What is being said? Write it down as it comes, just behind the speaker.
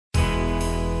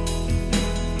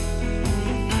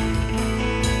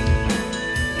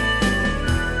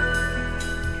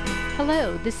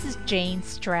Hello, this is Jane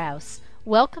Strauss.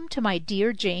 Welcome to my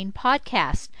Dear Jane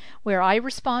podcast, where I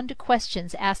respond to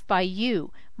questions asked by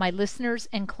you, my listeners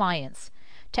and clients.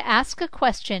 To ask a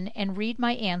question and read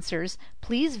my answers,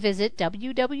 please visit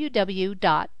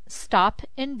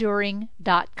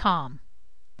www.stopenduring.com.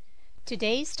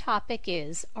 Today's topic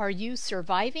is, are you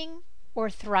surviving or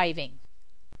thriving?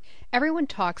 Everyone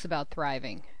talks about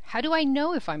thriving. How do I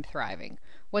know if I'm thriving?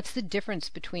 What's the difference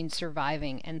between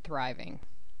surviving and thriving?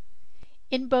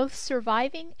 In both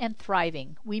surviving and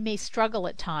thriving, we may struggle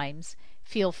at times,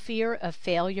 feel fear of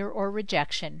failure or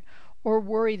rejection, or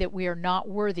worry that we are not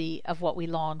worthy of what we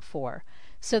long for.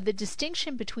 So the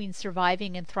distinction between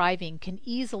surviving and thriving can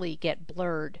easily get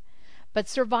blurred. But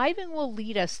surviving will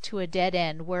lead us to a dead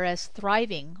end, whereas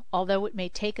thriving, although it may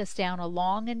take us down a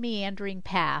long and meandering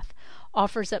path,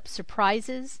 offers up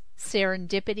surprises,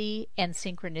 serendipity, and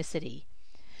synchronicity.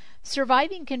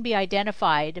 Surviving can be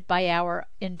identified by our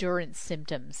endurance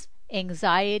symptoms: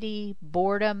 anxiety,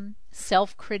 boredom,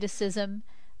 self-criticism,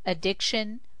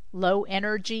 addiction, low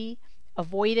energy,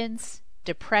 avoidance,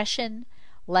 depression,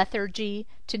 lethargy,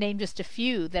 to name just a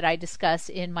few that I discuss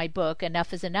in my book,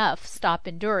 Enough is Enough, Stop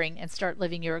Enduring and Start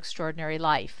Living Your Extraordinary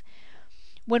Life.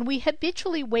 When we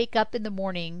habitually wake up in the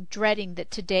morning dreading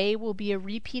that today will be a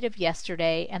repeat of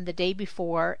yesterday and the day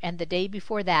before and the day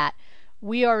before that,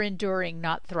 we are enduring,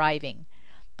 not thriving.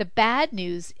 The bad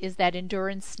news is that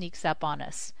endurance sneaks up on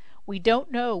us. We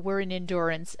don't know we're in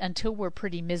endurance until we're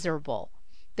pretty miserable.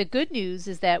 The good news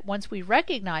is that once we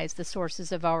recognize the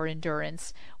sources of our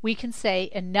endurance, we can say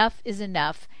enough is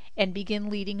enough and begin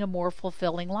leading a more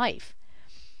fulfilling life.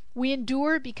 We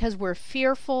endure because we're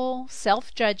fearful,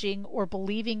 self-judging, or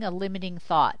believing a limiting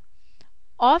thought.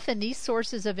 Often these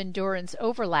sources of endurance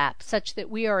overlap such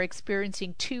that we are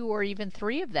experiencing two or even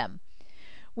three of them.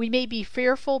 We may be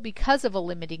fearful because of a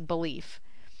limiting belief.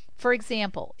 For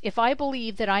example, if I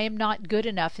believe that I am not good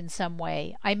enough in some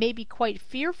way, I may be quite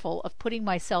fearful of putting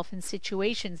myself in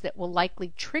situations that will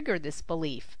likely trigger this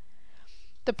belief.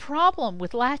 The problem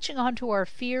with latching onto our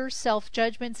fears,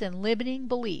 self-judgments, and limiting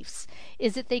beliefs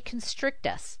is that they constrict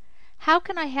us. How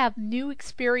can I have new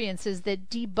experiences that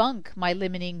debunk my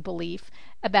limiting belief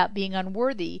about being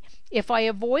unworthy if I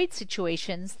avoid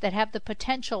situations that have the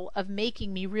potential of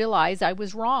making me realize I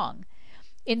was wrong?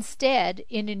 Instead,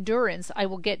 in endurance, I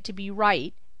will get to be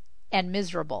right and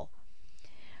miserable.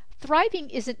 Thriving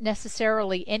isn't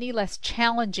necessarily any less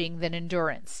challenging than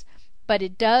endurance, but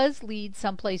it does lead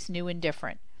someplace new and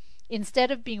different.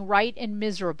 Instead of being right and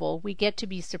miserable, we get to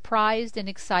be surprised and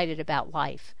excited about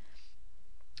life.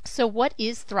 So what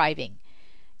is thriving?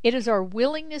 It is our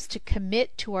willingness to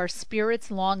commit to our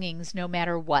spirit's longings no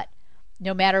matter what.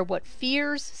 No matter what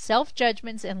fears,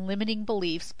 self-judgments, and limiting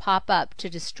beliefs pop up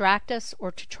to distract us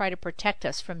or to try to protect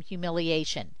us from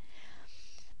humiliation.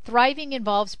 Thriving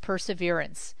involves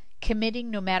perseverance, committing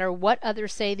no matter what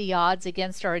others say the odds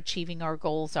against our achieving our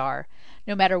goals are,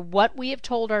 no matter what we have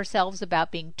told ourselves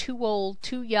about being too old,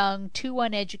 too young, too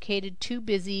uneducated, too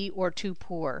busy, or too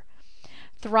poor.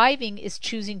 Thriving is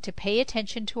choosing to pay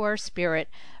attention to our spirit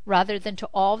rather than to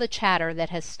all the chatter that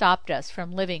has stopped us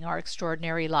from living our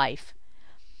extraordinary life.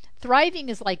 Thriving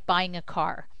is like buying a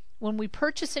car. When we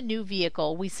purchase a new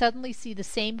vehicle, we suddenly see the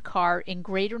same car in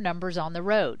greater numbers on the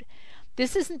road.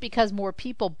 This isn't because more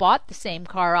people bought the same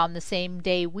car on the same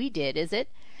day we did, is it?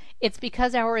 It's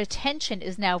because our attention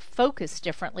is now focused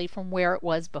differently from where it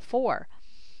was before.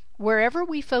 Wherever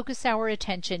we focus our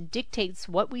attention dictates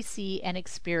what we see and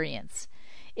experience.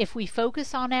 If we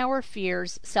focus on our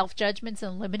fears, self-judgments,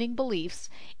 and limiting beliefs,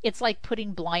 it's like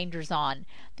putting blinders on.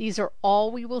 These are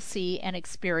all we will see and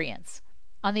experience.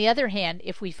 On the other hand,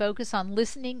 if we focus on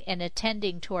listening and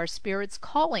attending to our spirit's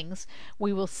callings,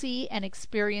 we will see and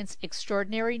experience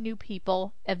extraordinary new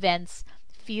people, events,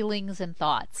 feelings, and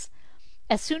thoughts.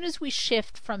 As soon as we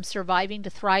shift from surviving to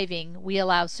thriving, we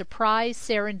allow surprise,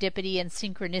 serendipity, and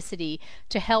synchronicity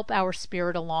to help our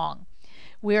spirit along.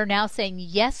 We are now saying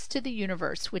yes to the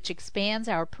universe, which expands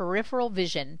our peripheral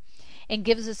vision and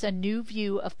gives us a new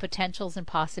view of potentials and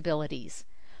possibilities.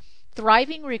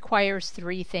 Thriving requires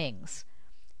three things: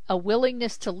 a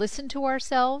willingness to listen to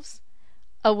ourselves,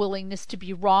 a willingness to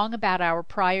be wrong about our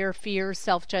prior fears,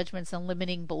 self-judgments, and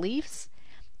limiting beliefs,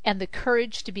 and the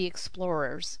courage to be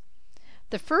explorers.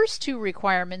 The first two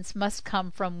requirements must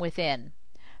come from within.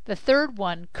 The third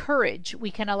one, courage, we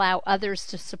can allow others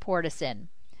to support us in.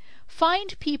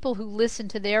 Find people who listen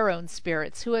to their own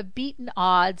spirits, who have beaten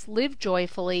odds, live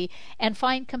joyfully, and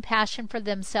find compassion for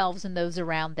themselves and those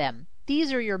around them.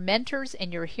 These are your mentors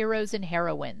and your heroes and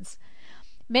heroines.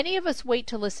 Many of us wait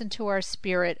to listen to our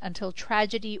spirit until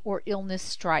tragedy or illness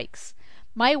strikes.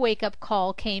 My wake-up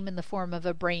call came in the form of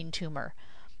a brain tumor.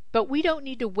 But we don't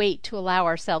need to wait to allow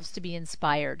ourselves to be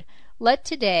inspired. Let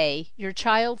today, your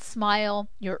child's smile,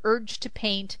 your urge to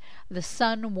paint, the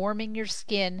sun warming your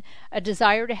skin, a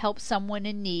desire to help someone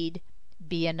in need,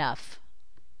 be enough.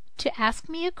 To ask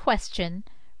me a question,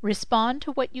 respond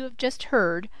to what you have just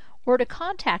heard, or to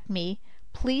contact me,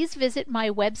 please visit my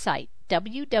website,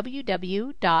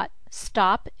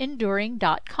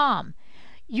 www.stopenduring.com.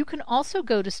 You can also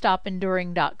go to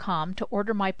stopenduring.com to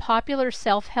order my popular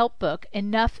self-help book,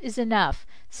 Enough is Enough.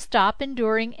 Stop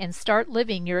enduring and start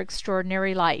living your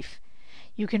extraordinary life.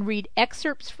 You can read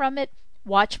excerpts from it,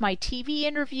 watch my TV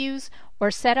interviews, or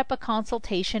set up a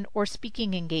consultation or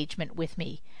speaking engagement with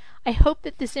me. I hope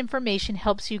that this information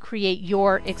helps you create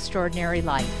your extraordinary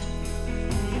life.